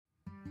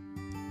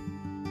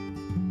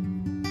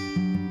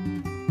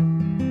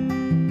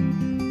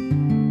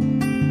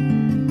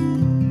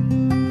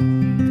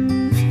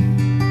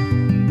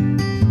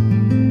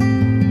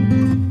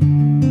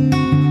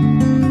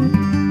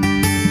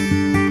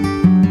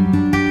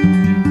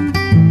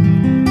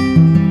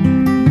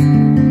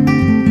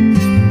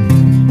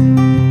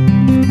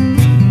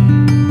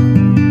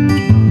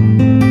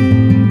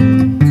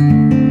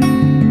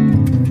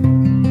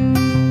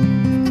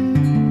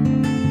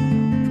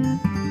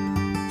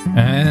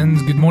And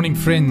good morning,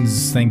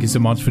 friends. Thank you so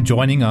much for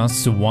joining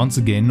us once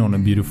again on a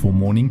beautiful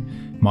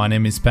morning. My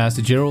name is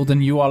Pastor Gerald,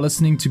 and you are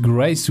listening to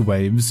Grace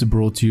Waves,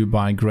 brought to you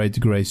by Great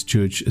Grace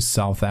Church,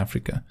 South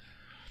Africa.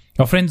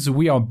 Now, friends,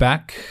 we are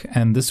back,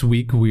 and this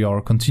week we are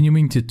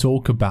continuing to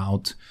talk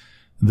about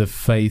the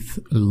faith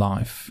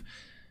life.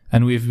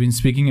 And we've been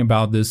speaking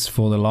about this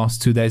for the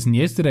last 2 days. And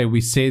yesterday we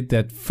said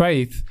that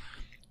faith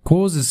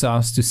causes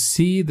us to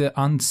see the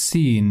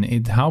unseen.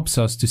 It helps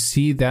us to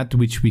see that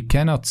which we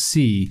cannot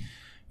see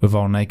with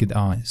our naked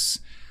eyes.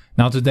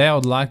 Now today I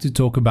would like to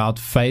talk about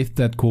faith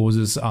that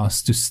causes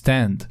us to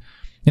stand.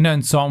 You know,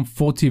 in Psalm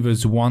 40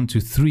 verse 1 to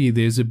 3,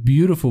 there's a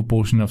beautiful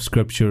portion of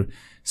scripture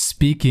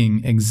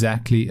speaking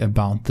exactly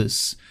about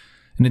this.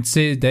 And it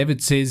says,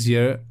 David says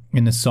here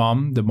in the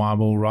Psalm, the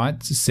Bible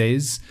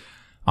says,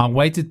 I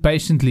waited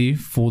patiently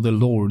for the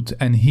Lord,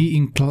 and he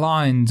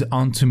inclined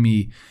unto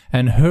me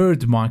and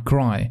heard my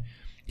cry.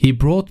 He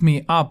brought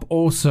me up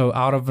also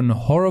out of an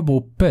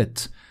horrible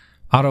pit,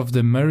 out of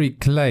the miry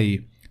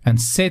clay, and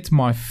set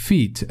my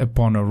feet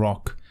upon a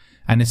rock,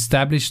 and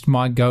established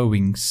my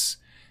goings.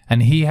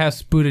 And he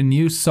hath put a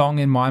new song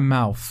in my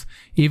mouth,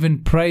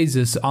 even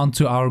praises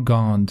unto our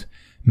God.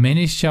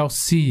 Many shall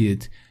see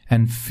it,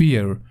 and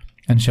fear,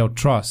 and shall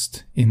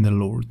trust in the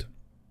Lord.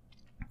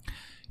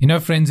 You know,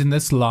 friends, in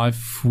this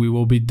life we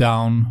will be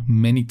down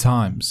many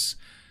times.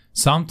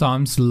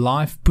 Sometimes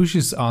life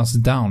pushes us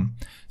down.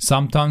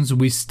 Sometimes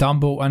we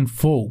stumble and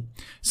fall.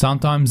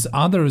 Sometimes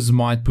others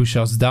might push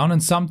us down,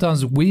 and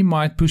sometimes we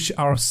might push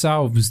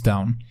ourselves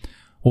down,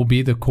 or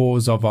be the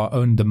cause of our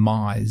own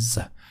demise.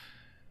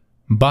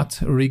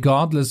 But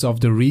regardless of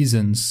the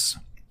reasons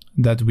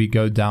that we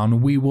go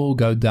down, we will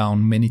go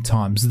down many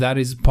times. That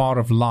is part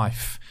of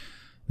life.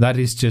 That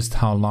is just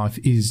how life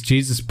is.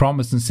 Jesus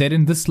promised and said,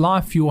 in this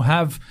life you will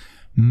have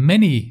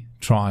many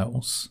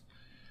trials.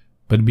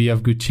 But be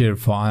of good cheer,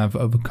 for I have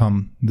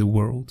overcome the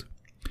world.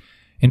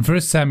 In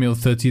 1 Samuel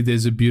 30,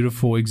 there's a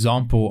beautiful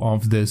example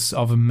of this,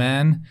 of a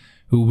man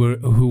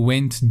who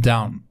went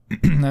down.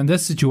 And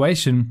this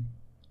situation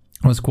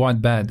was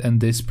quite bad and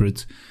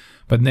desperate.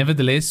 But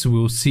nevertheless,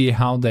 we'll see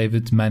how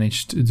David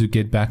managed to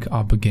get back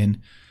up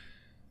again.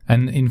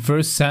 And in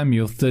 1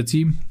 Samuel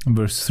 30,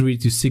 verse 3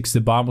 to 6,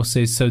 the Bible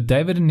says, So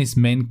David and his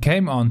men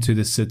came unto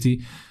the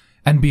city,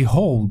 and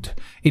behold,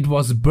 it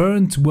was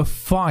burnt with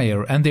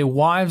fire, and their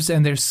wives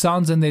and their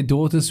sons and their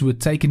daughters were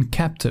taken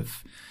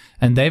captive.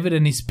 And David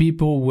and his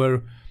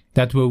people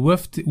that were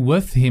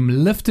with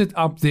him lifted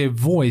up their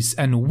voice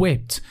and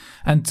wept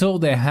until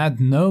they had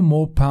no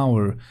more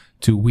power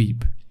to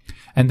weep.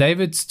 And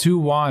David's 2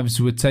 wives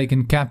were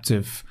taken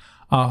captive,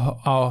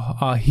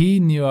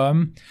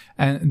 Ahinoam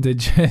and the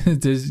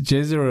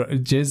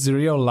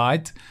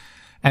Jezreelite,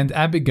 and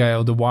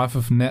Abigail, the wife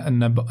of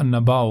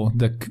Nabal,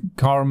 the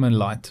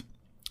Carmelite.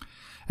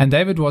 And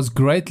David was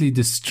greatly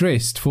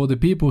distressed, for the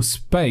people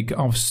spake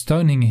of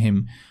stoning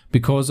him,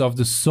 because of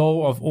the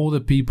soul of all the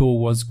people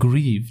was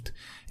grieved,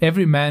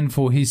 every man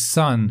for his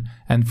son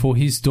and for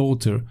his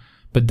daughter.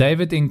 But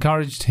David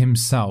encouraged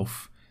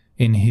himself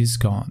in his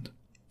God.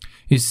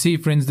 You see,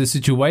 friends, the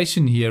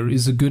situation here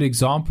is a good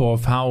example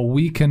of how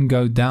we can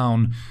go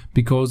down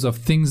because of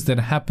things that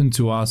happen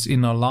to us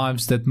in our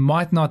lives that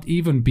might not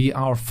even be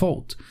our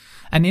fault.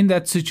 And in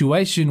that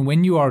situation,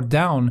 when you are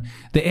down,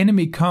 the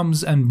enemy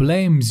comes and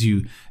blames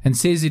you and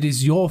says it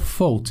is your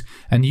fault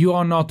and you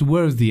are not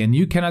worthy and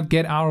you cannot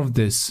get out of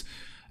this.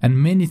 And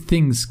many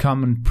things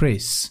come and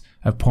press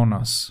upon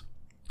us.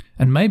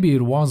 And maybe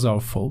it was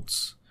our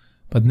faults,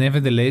 but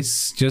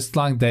nevertheless, just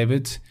like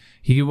David,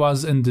 he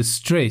was in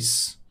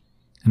distress.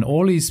 And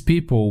all his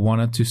people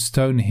wanted to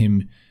stone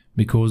him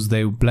because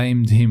they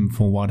blamed him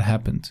for what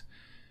happened.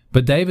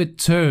 But David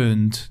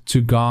turned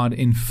to God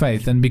in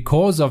faith, and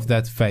because of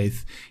that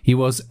faith, he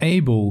was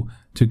able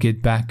to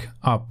get back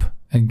up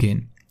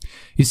again.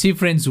 You see,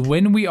 friends,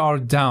 when we are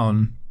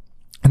down,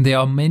 and there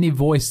are many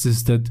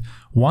voices that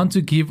want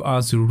to give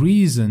us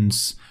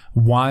reasons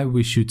why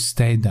we should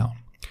stay down.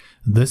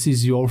 This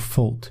is your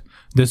fault.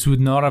 This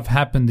would not have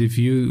happened if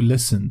you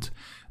listened.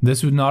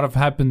 This would not have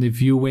happened if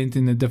you went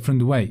in a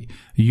different way.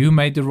 You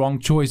made the wrong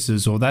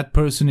choices, or that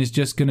person is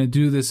just going to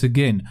do this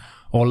again,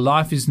 or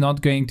life is not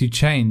going to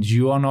change.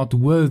 You are not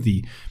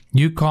worthy.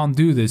 You can't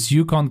do this.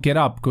 You can't get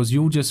up because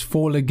you'll just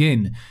fall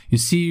again. You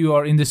see, you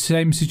are in the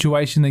same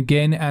situation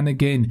again and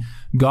again.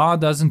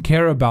 God doesn't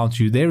care about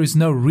you. There is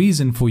no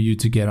reason for you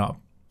to get up.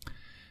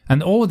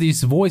 And all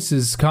these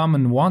voices come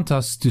and want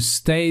us to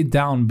stay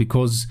down,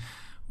 because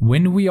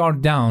when we are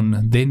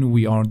down, then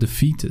we are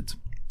defeated.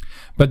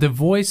 But the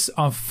voice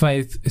of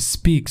faith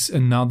speaks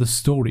another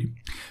story.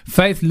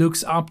 Faith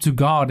looks up to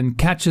God and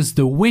catches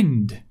the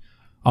wind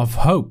of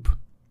hope.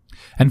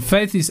 And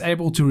faith is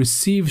able to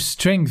receive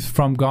strength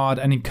from God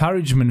and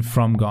encouragement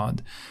from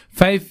God.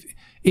 Faith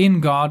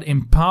in God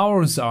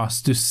empowers us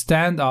to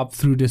stand up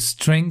through the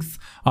strength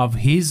of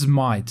His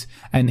might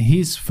and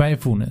His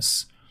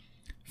faithfulness.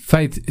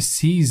 Faith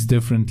sees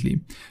differently.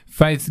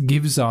 Faith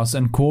gives us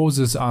and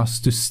causes us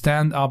to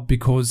stand up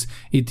because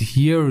it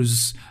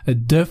hears a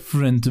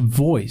different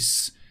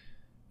voice.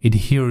 It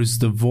hears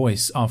the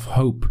voice of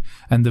hope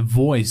and the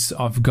voice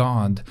of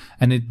God,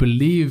 and it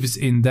believes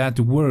in that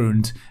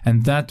word,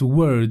 and that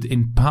word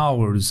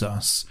empowers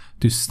us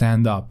to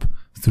stand up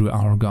through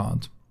our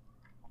God.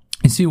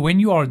 You see, when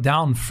you are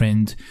down,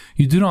 friend,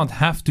 you do not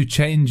have to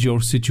change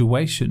your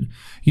situation.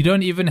 You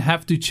don't even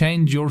have to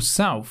change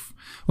yourself.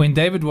 When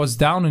David was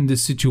down in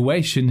this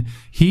situation,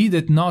 he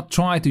did not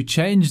try to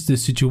change the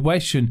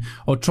situation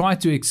or try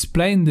to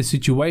explain the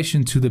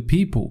situation to the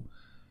people,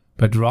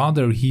 but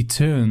rather he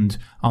turned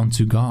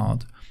unto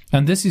God.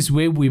 And this is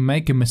where we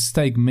make a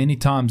mistake many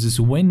times,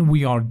 is when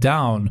we are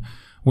down,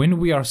 when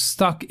we are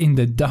stuck in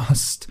the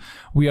dust,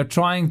 we are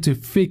trying to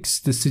fix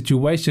the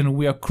situation,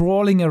 we are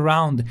crawling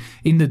around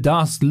in the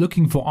dust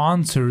looking for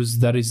answers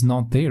that is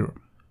not there.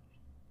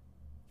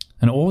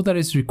 And all that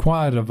is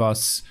required of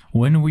us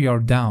when we are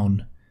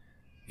down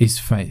is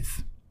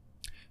faith.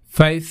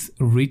 Faith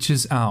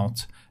reaches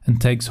out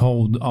and takes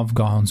hold of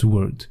God's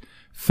word.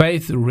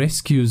 Faith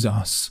rescues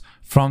us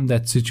from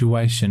that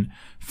situation.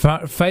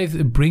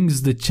 Faith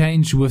brings the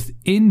change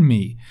within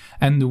me,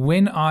 and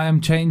when I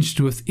am changed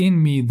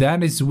within me,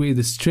 that is where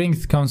the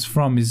strength comes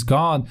from, is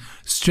God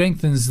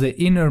strengthens the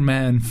inner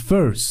man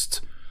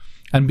first.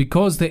 And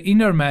because the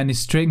inner man is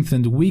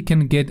strengthened, we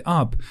can get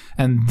up,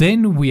 and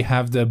then we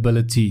have the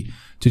ability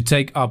to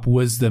take up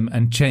wisdom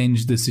and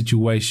change the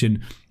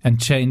situation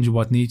and change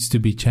what needs to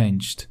be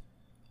changed.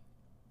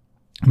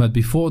 But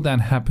before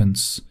that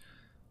happens,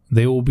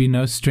 there will be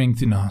no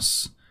strength in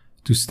us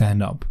to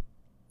stand up.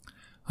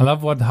 I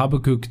love what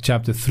Habakkuk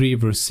chapter 3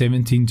 verse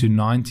 17 to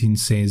 19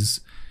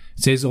 says.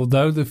 It says,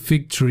 although the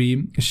fig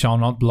tree shall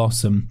not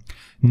blossom,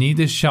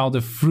 neither shall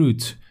the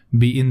fruit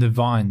be in the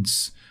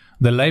vines,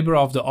 the labor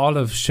of the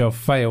olive shall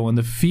fail, and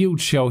the field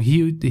shall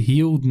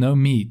yield no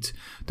meat.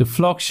 The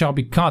flock shall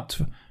be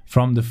cut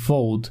from the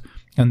fold,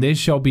 and there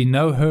shall be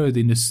no herd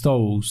in the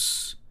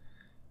stalls.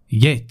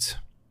 Yet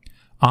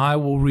I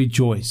will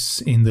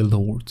rejoice in the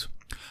Lord.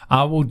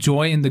 I will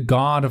joy in the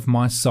God of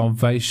my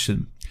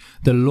salvation.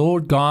 The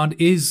Lord God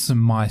is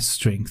my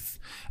strength,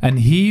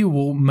 and he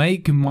will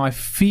make my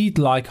feet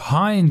like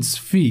hinds'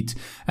 feet,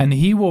 and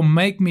he will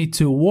make me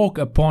to walk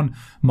upon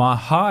my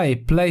high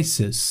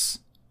places.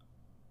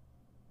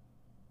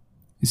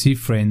 You see,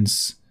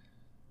 friends,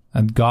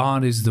 that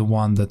God is the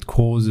one that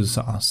causes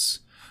us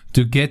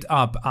to get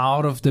up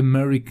out of the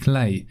miry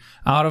clay,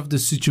 out of the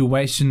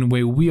situation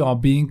where we are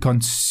being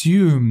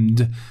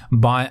consumed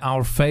by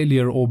our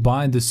failure or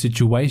by the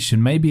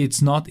situation. Maybe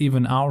it's not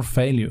even our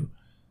failure.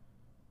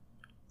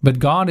 But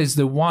God is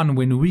the one,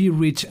 when we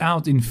reach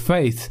out in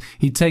faith,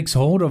 he takes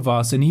hold of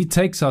us and he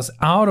takes us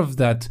out of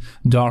that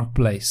dark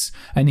place.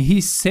 And he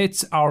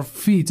sets our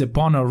feet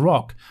upon a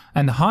rock.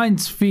 And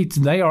hinds' feet,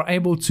 they are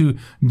able to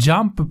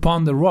jump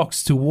upon the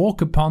rocks, to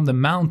walk upon the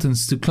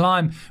mountains, to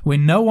climb where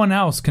no one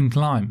else can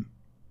climb.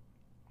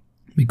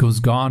 Because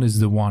God is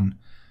the one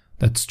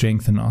that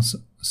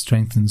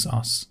strengthens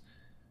us.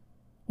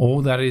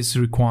 All that is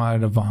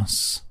required of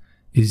us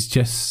is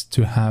just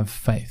to have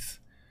faith.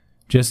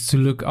 Just to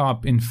look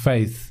up in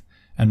faith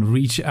and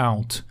reach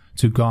out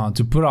to God,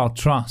 to put our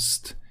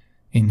trust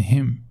in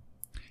him.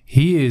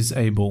 He is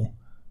able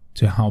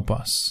to help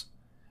us.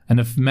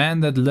 And a man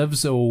that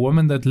lives or a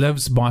woman that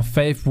lives by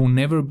faith will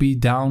never be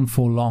down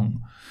for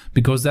long,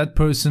 because that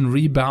person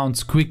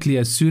rebounds quickly.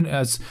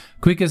 As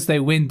quick as they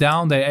went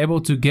down, they're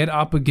able to get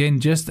up again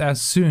just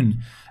as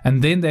soon.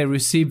 And then they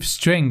receive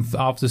strength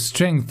after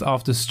strength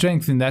after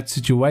strength in that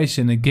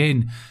situation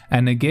again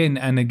and again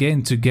and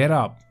again to get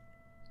up.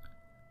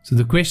 So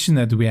the question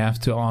that we have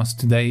to ask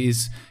today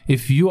is,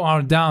 if you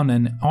are down,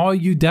 and are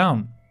you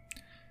down?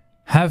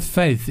 Have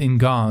faith in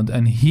God,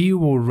 and he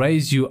will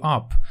raise you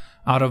up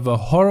out of a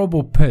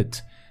horrible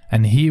pit,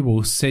 and he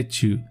will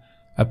set you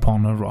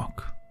upon a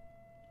rock.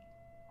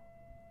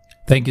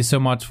 Thank you so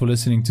much for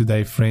listening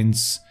today,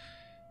 friends.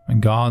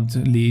 And God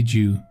lead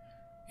you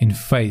in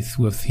faith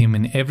with him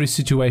in every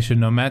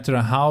situation, no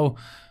matter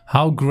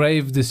how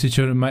grave the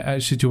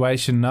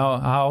situation,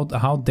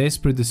 how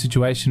desperate the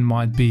situation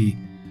might be.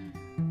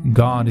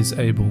 God is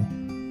able,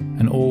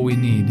 and all we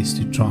need is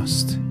to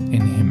trust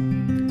in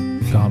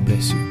him. God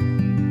bless you.